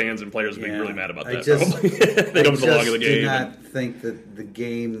Dame fans and players would be really mad about that. They don't belong in the game. I do not think that the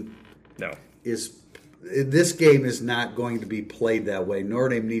game is... This game is not going to be played that way. Notre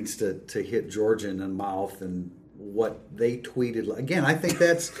Dame needs to hit Georgia in the mouth and what they tweeted. Again, I think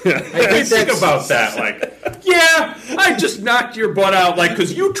that's... think about that. Yeah, I just knocked your butt out,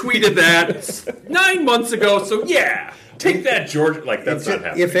 because you tweeted that 9 months ago, so yeah. Take that, Georgia. That's not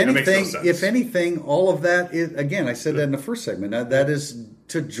happening. If anything, all of that is, again, I said that in the first segment, that is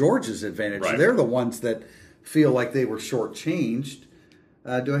to Georgia's advantage. Right. They're the ones that feel like they were shortchanged.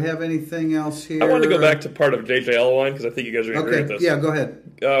 Do I have anything else here? I wanted to go back to part of JJ Allwine because I think you guys are going to agree with this. Yeah, go ahead.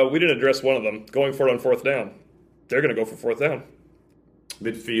 We didn't address one of them. Going for it on fourth down. They're going to go for fourth down.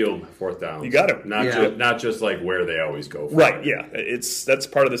 Midfield, fourth down. You got it. Not just where they always go for Right, it. yeah. That's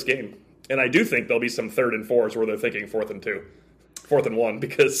part of this game. And I do think there'll be some 3rd and 4s where they're thinking 4th and 2, 4th and 1,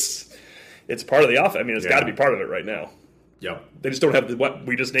 because it's part of the offense. I mean, it's got to be part of it right now. Yep. They just don't have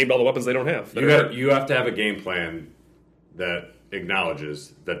we just named all the weapons they don't have. You have to have a game plan that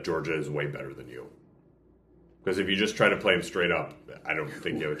acknowledges that Georgia is way better than you. Because if you just try to play them straight up, I don't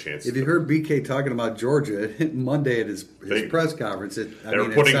think you have a chance. If you heard BK talking about Georgia Monday at his press conference, they're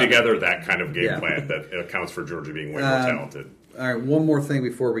putting together that kind of game plan that accounts for Georgia being way more talented. All right, one more thing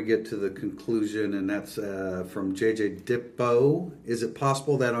before we get to the conclusion, and that's from JJ Dippo. Is it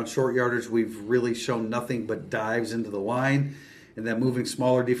possible that on short yardage we've really shown nothing but dives into the line, and that moving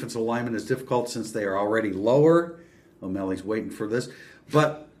smaller defensive linemen is difficult since they are already lower? O'Malley's waiting for this.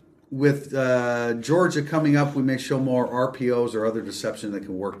 But with Georgia coming up, we may show more RPOs or other deception that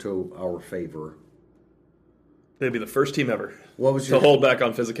can work to our favor. They'd be the first team ever to hold back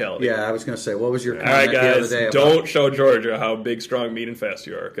on physicality. Yeah, I was going to say, what was your comment all right, guys, the other day don't show Georgia how big, strong, mean, and fast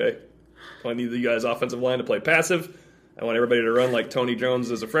you are, okay? I need you guys' offensive line to play passive. I want everybody to run like Tony Jones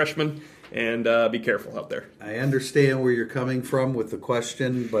as a freshman, and be careful out there. I understand where you're coming from with the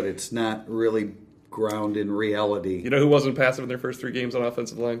question, but it's not really ground in reality. You know who wasn't passive in their first 3 games on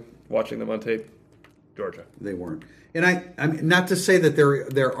offensive line? Watching them on tape? Georgia. They weren't. And I mean, not to say that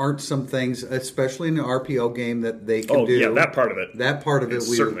there aren't some things, especially in the RPO game, that they can do. Oh, yeah, that part of it. That part of it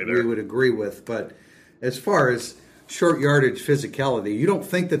we would agree with. But as far as short yardage physicality, you don't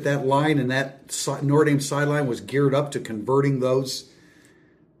think that line and that Notre Dame sideline was geared up to converting those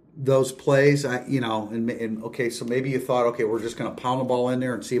plays? Okay, so maybe you thought, okay, we're just going to pound the ball in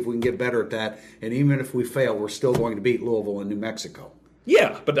there and see if we can get better at that. And even if we fail, we're still going to beat Louisville and New Mexico.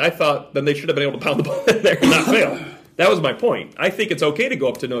 Yeah, but I thought then they should have been able to pound the ball in there and not fail. That was my point. I think it's okay to go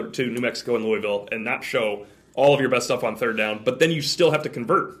up to New Mexico and Louisville and not show all of your best stuff on third down, but then you still have to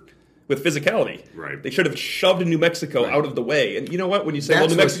convert with physicality. Right. They should have shoved New Mexico out of the way. And you know what? When you say,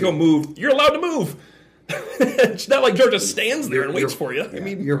 New Mexico moved, you're allowed to move. It's not like Georgia stands there and waits for you. I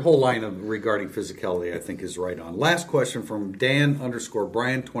mean, your whole line of regarding physicality, I think, is right on. Last question from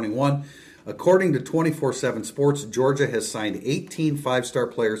Dan_Brian21. According to 24/7 Sports, Georgia has signed 18 five-star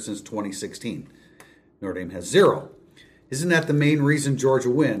players since 2016. Notre Dame has 0. Isn't that the main reason Georgia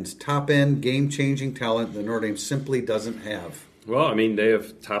wins? Top-end, game-changing talent that Notre Dame simply doesn't have. Well, I mean, they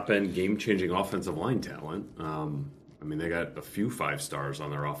have top-end, game-changing offensive line talent. They got a few 5 stars on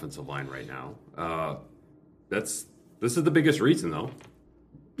their offensive line right now. This is the biggest reason, though.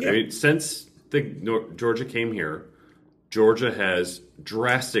 Yeah. I mean, since Georgia came here, Georgia has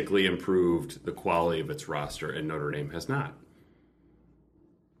drastically improved the quality of its roster, and Notre Dame has not.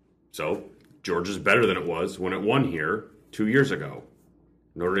 So, Georgia's better than it was when it won here 2 years ago.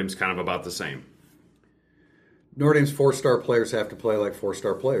 Notre Dame's kind of about the same. Notre Dame's 4-star players have to play like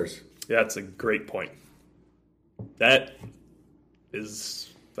 4-star players. That's a great point. That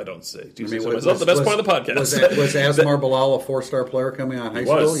is, I don't say. The best part of the podcast. Was Asmar Bilal a 4-star player coming out of high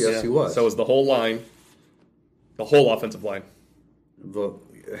school? Yes, he was. So was the whole line, the whole offensive line.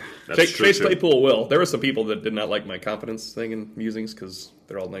 Chase Claypool will. There were some people that did not like my confidence thing in musings because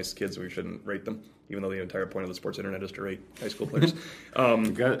they're all nice kids. We shouldn't rate them, even though the entire point of the sports internet is to rate high school players.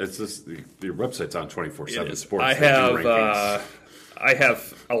 It's just your website's on 24/7 Sports. I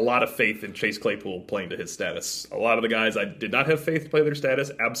have a lot of faith in Chase Claypool playing to his status. A lot of the guys I did not have faith to play their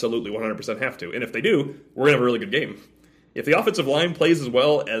status absolutely 100% have to. And if they do, we're going to have a really good game. If the offensive line plays as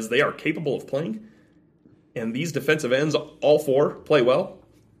well as they are capable of playing, and these defensive ends, all four, play well,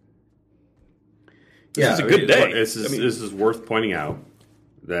 this is a good day. This is worth pointing out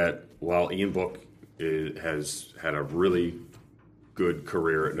that while Ian Book has had a really good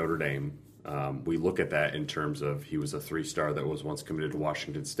career at Notre Dame, we look at that in terms of he was a 3-star that was once committed to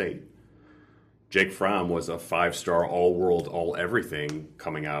Washington State. Jake Fromm was a 5-star all-world, all-everything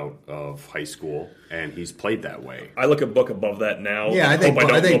coming out of high school, and he's played that way. I look at Book above that now. Yeah, I think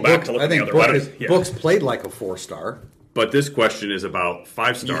Book's played like a 4-star. But this question is about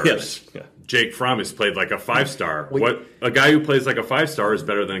 5-stars. Yes. Yeah. Jake Fromm has played like a 5-star. A guy who plays like a 5-star is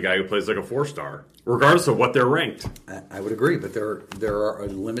better than a guy who plays like a 4-star, regardless of what they're ranked. I would agree, but there are a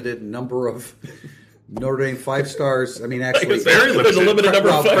limited number of Notre Dame 5-stars. I mean, actually, there's a limited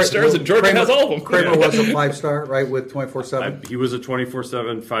number of 5-stars, and Georgia has all of them. Kramer was a 5-star, right, with 24/7. He was a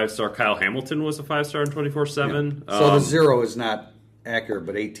 24/7 5-star. Kyle Hamilton was a 5-star in 24/7. Yeah. So the 0 is not accurate,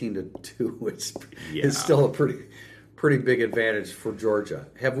 but 18-2 is still a pretty big advantage for Georgia.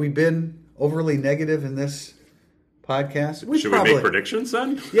 Have we been overly negative in this podcast? Should we make predictions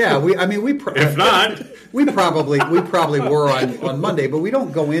then? Yeah, if not, we probably were on Monday, but we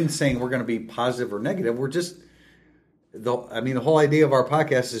don't go in saying we're going to be positive or negative. We're just the whole idea of our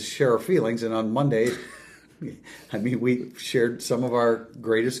podcast is share our feelings, and on Monday, we shared some of our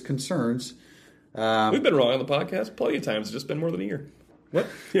greatest concerns. We've been wrong on the podcast plenty of times. It's just been more than a year. What?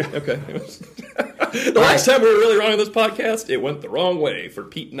 Yeah. Okay. The last time we were really wrong on this podcast, it went the wrong way for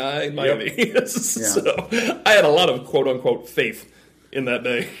Pete and I in Miami. Yep. So I had a lot of quote-unquote faith in that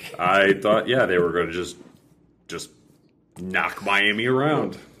day. I thought, they were going to just knock Miami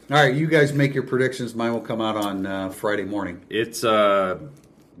around. All right, you guys make your predictions. Mine will come out on Friday morning. It's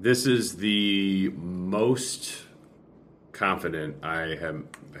this is the most confident I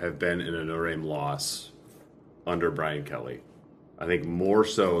have been in a Notre Dame loss under Brian Kelly. I think more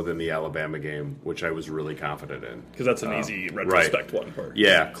so than the Alabama game, which I was really confident in. Because that's an easy retrospect one.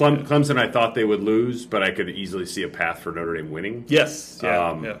 Yeah, Clemson I thought they would lose, but I could easily see a path for Notre Dame winning. Yes.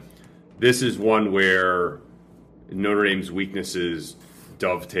 Yeah. This is one where Notre Dame's weaknesses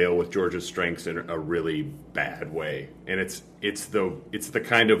dovetail with Georgia's strengths in a really bad way. And it's the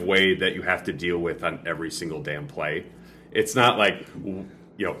kind of way that you have to deal with on every single damn play. It's not like,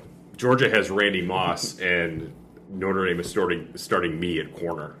 Georgia has Randy Moss and Notre Dame is starting me at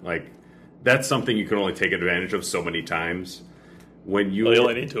corner. Like, that's something you can only take advantage of so many times. When you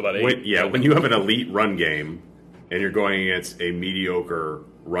only need to about 8. When you have an elite run game and you're going against a mediocre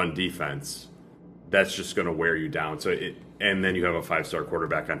run defense, that's just going to wear you down. And then you have a 5-star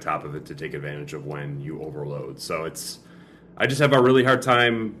quarterback on top of it to take advantage of when you overload. So I just have a really hard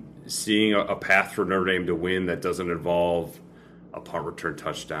time seeing a path for Notre Dame to win that doesn't involve a punt return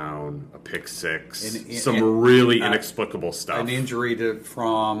touchdown, a pick six, some really inexplicable stuff. An injury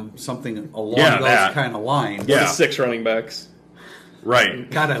from something along those kind of lines. Yeah. 6 running backs.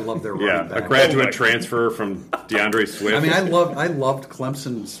 Right. God, I love their running backs. A graduate transfer from DeAndre Swift. I loved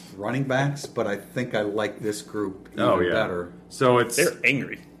Clemson's running backs, but I think I like this group even better. So they're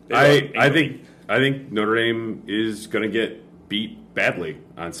angry. I think Notre Dame is going to get beat badly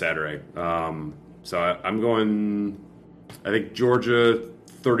on Saturday. So I'm going. I think Georgia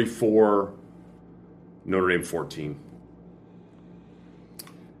 34, Notre Dame 14.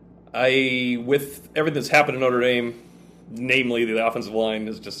 With everything that's happened in Notre Dame, namely the offensive line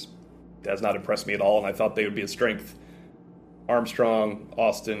has not impressed me at all, and I thought they would be a strength. Armstrong,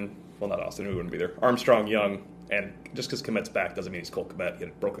 Austin, not Austin, who wouldn't be there? Armstrong, Young, and just because Kmet's back doesn't mean he's Cole Kmet. He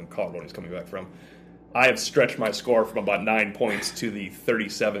had a broken collarbone he's coming back from. I have stretched my score from about 9 points to the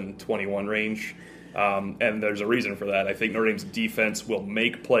 37-21 range. And there's a reason for that. I think Notre Dame's defense will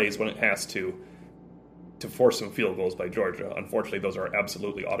make plays when it has to force some field goals by Georgia. Unfortunately, those are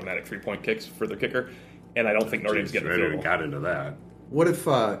absolutely automatic 3-point kicks for their kicker, and I don't think Notre Dame's getting a field goal. Got into that. What if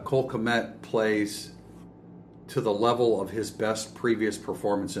Cole Kmet plays to the level of his best previous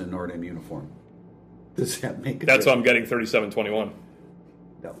performance in a Notre Dame uniform? Does that make a difference? That's why I'm getting 37-21.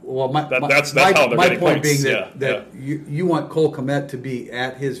 Well, that's how they're my getting point points. Being that you want Cole Kmet to be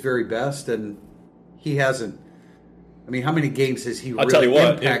at his very best, and he hasn't. I mean, how many games has he really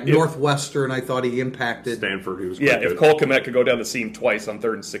impacted? Northwestern, I thought he impacted. Stanford, he was if Cole Kmet could go down the seam twice on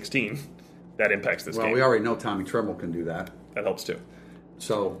 3rd and 16, that impacts this game. Well, we already know Tommy Tremble can do that. That helps too.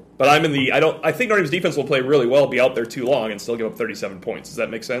 So, but I think Notre Dame's defense will play really well, be out there too long, and still give up 37 points. Does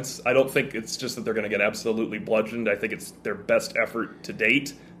that make sense? I don't think it's just that they're going to get absolutely bludgeoned. I think it's their best effort to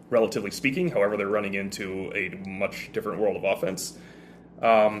date, relatively speaking. However, they're running into a much different world of offense.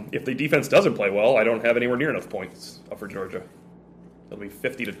 If the defense doesn't play well, I don't have anywhere near enough points up for Georgia. It'll be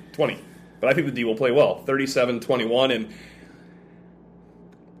 50-20. But I think the D will play well, 37-21, and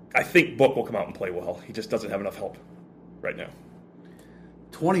I think Book will come out and play well. He just doesn't have enough help right now.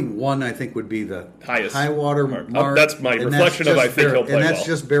 21, I think, would be the highest high water mark. That's my reflection of I think he'll play well. And that's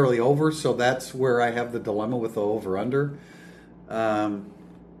just barely over, so that's where I have the dilemma with the over-under. You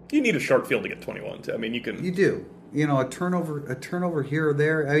need a short field to get 21. I mean, you can. You do. You know, a turnover here or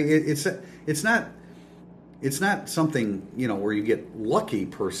there. I mean, it's not something, you know, where you get lucky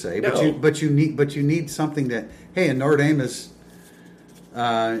per se, but you need something that, hey, and Notre Dame is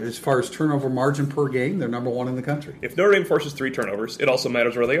as far as turnover margin per game, they're number one in the country. If Notre Dame forces 3 turnovers, it also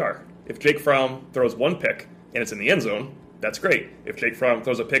matters where they are. If Jake Fromm throws 1 pick and it's in the end zone, that's great. If Jake Fromm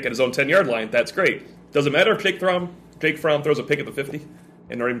throws a pick at his own 10-yard line, that's great. Does it matter if Jake Fromm throws a pick at the 50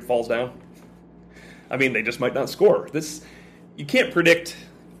 and Notre Dame falls down? I mean, they just might not score. You can't predict.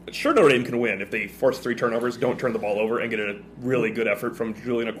 Sure, Notre Dame can win if they force 3 turnovers, don't turn the ball over, and get a really good effort from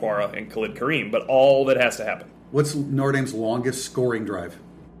Julian Okwara and Khalid Kareem. But all that has to happen. What's Notre Dame's longest scoring drive?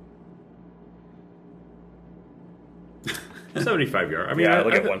 75 yards. I mean, yeah,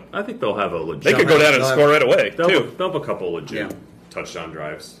 look at one. I think they'll have a legit. They could go down and score right away, they'll too. They'll have a couple legit touchdown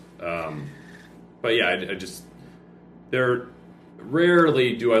drives. But yeah, I just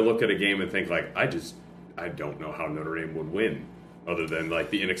rarely do I look at a game and think like I don't know how Notre Dame would win, other than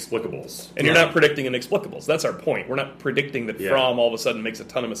like the inexplicables. And you're not predicting inexplicables. That's our point. We're not predicting that Fromm all of a sudden makes a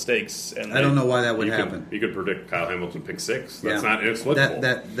ton of mistakes. And I don't know why that would happen. You could predict Kyle Hamilton pick 6. That's not inexplicable.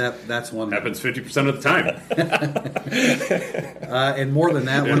 That's one happens 50% of the time. And more than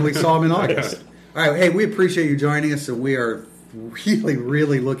that when we saw him in August. All right, hey, we appreciate you joining us, and we are really,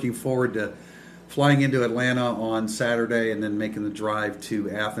 really looking forward to flying into Atlanta on Saturday and then making the drive to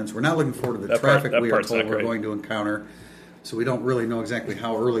Athens. We're not looking forward to the traffic we are told we're going to encounter. So we don't really know exactly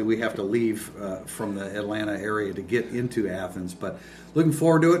how early we have to leave from the Atlanta area to get into Athens. But looking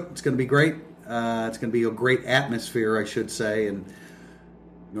forward to it. It's going to be great. It's going to be a great atmosphere, I should say. And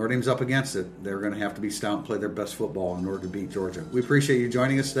Notre Dame's up against it. They're going to have to be stout and play their best football in order to beat Georgia. We appreciate you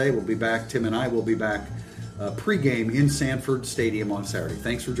joining us today. We'll be back. Tim and I will be back pregame in Sanford Stadium on Saturday.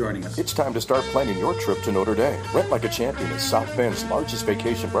 Thanks for joining us. It's time to start planning your trip to Notre Dame. Rent Like a Champion is South Bend's largest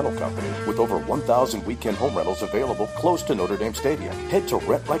vacation rental company with over 1,000 weekend home rentals available close to Notre Dame Stadium. Head to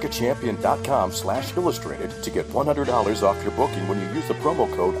rentlikeachampion.com/illustrated to get $100 off your booking when you use the promo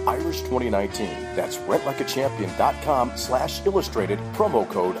code IRISH2019. That's rentlikeachampion.com/illustrated, promo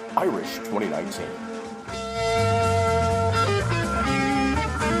code IRISH2019.